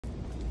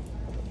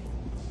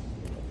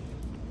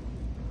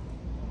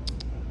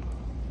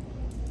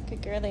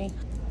Good girly.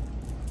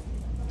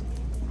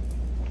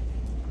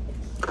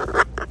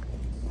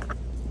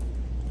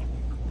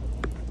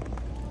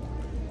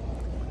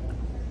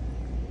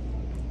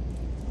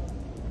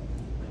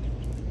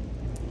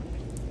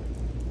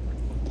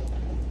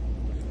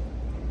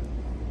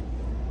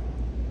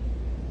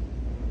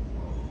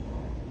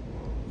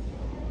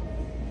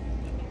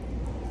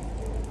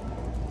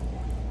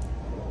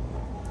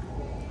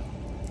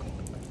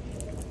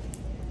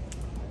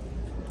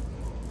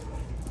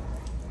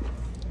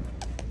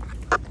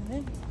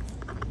 Good.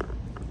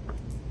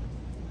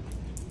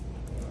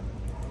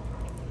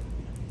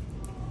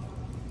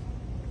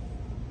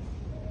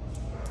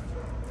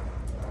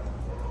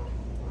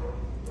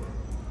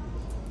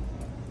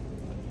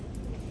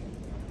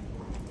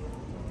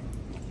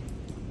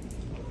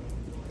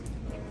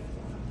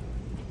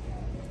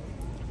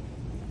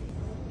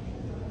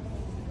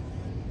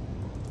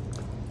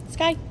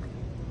 Skye.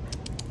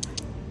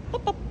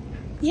 Up, up.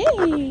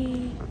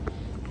 Yay!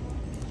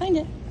 Find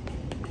it.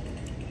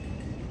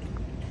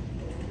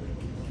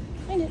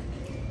 Find it.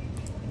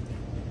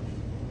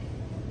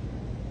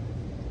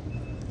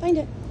 Find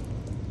it.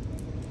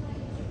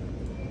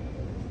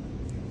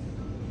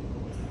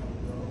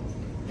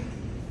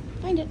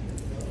 Find it.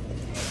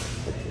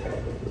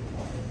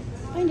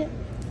 Find it.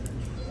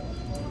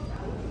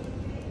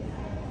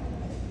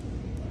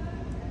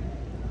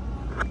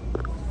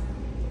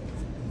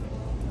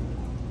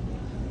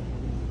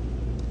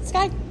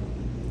 Skye.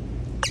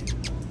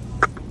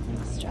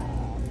 Nice job.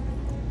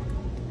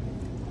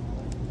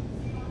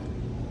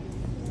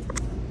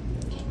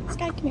 Okay,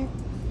 Skye, come here.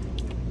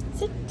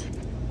 Sit.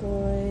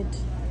 Good.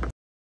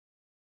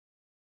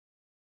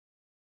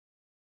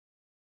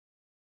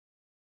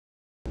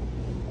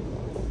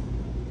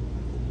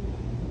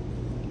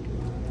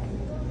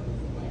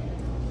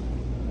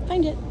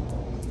 Find it.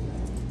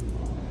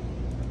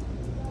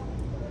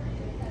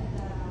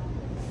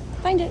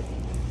 Find it.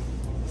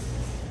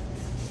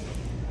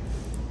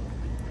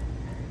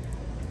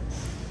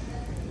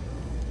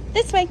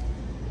 This way.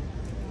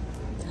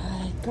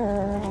 Good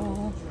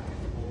girl.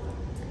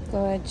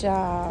 Good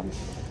job.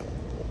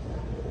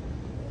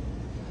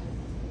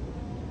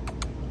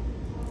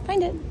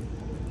 Find it.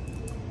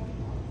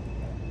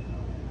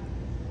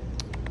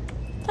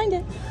 Find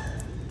it.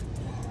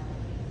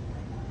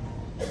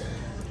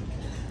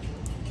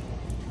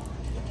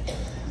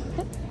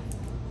 Yep.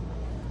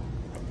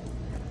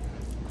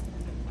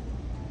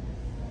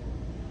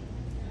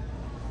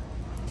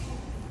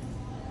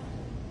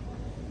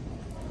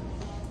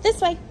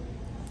 This way.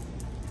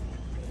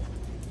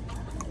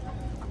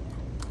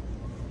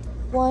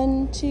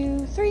 1,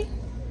 2, 3.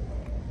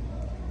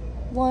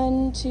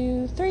 1,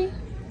 2, 3.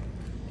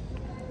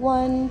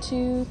 1,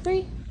 2,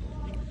 3.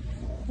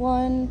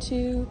 1,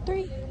 2,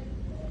 3.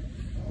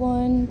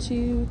 1,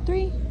 2,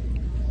 3.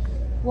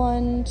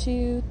 1,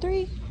 2,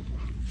 3.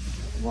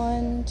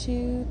 1,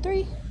 2,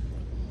 3.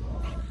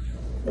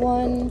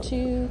 1,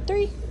 2,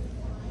 3.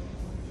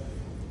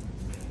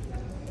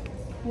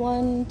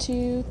 1,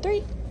 2,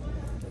 3.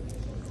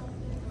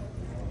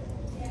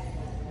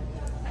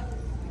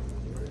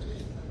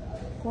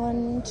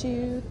 1,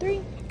 2,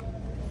 3.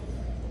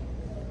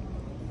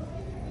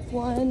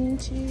 1,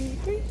 2,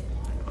 3.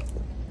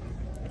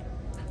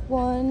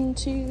 1,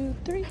 2,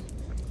 3.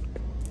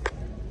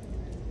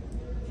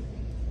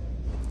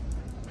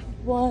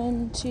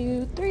 1,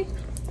 2, 3.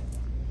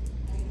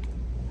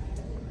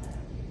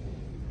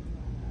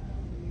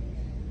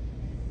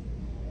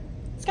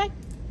 Skye.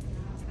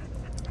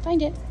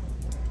 Find it.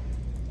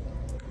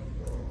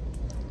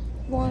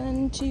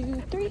 1,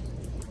 2, 3.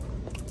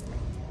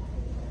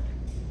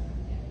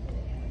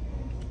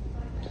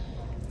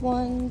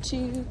 1,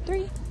 2,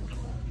 3.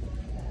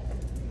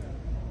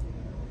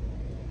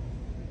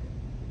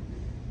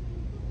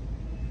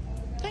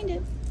 Find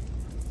it.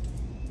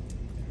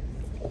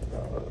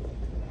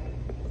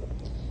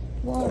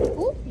 1.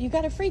 Ooh, you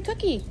got a free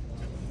cookie.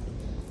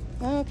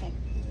 Okay.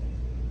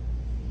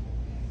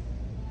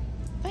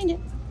 Find it.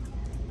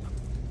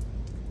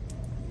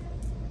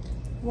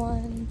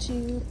 1,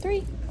 2,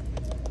 3.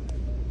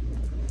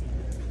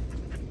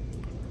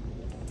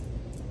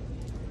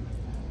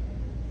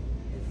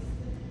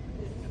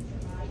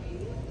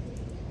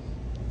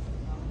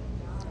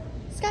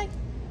 Skye.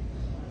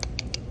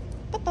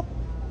 Up, up.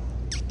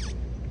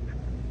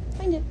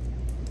 Find it.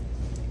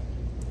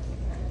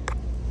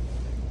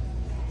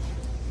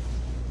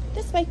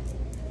 This way.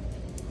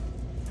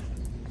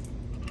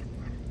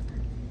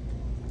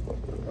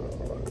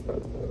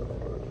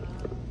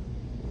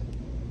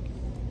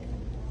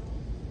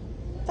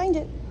 Find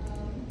it.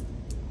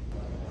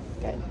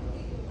 Good.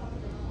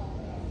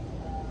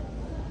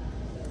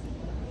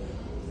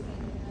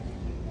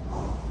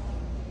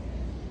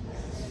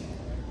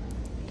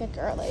 Good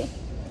girly.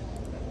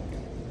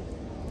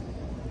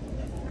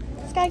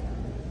 Skye.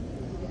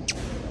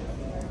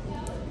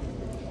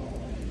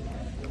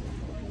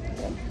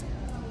 Good.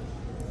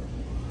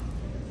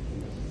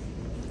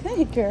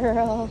 Good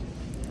girl.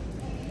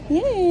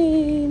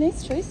 Yay,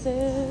 nice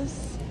choices.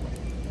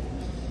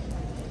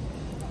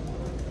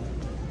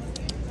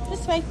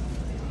 This way.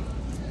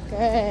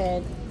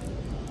 Good.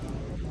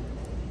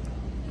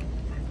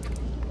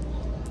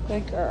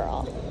 Good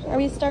girl. Are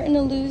we starting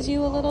to lose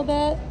you a little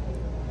bit?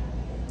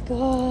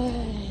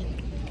 Good.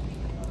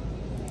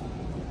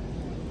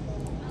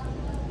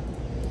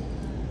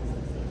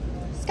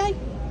 Skye.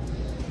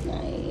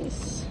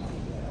 Nice.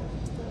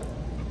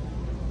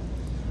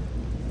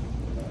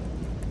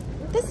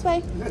 This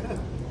way.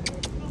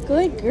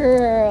 Good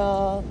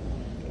girl.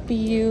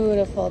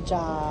 Beautiful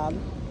job.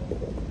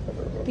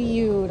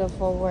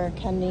 Beautiful work,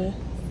 honey.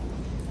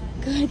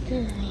 Good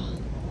girl.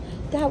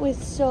 That was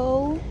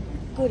so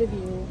good of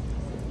you.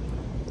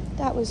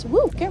 That was,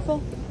 woo,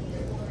 careful.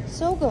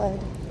 So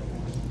good.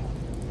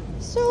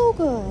 So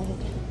good.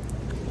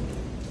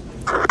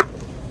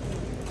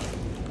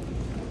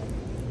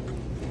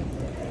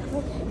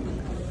 Okay.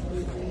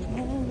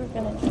 And we're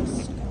gonna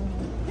just go.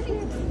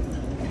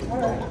 All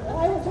right,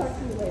 I will talk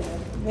to you later.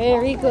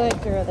 Very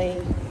good,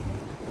 girlie.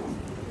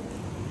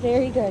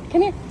 Very good.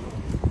 Come here.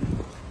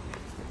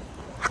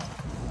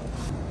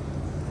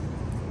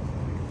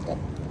 Good.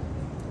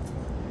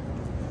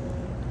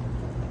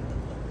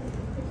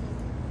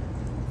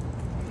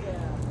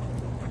 Yeah.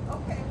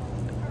 Okay.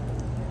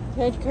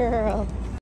 Good girl.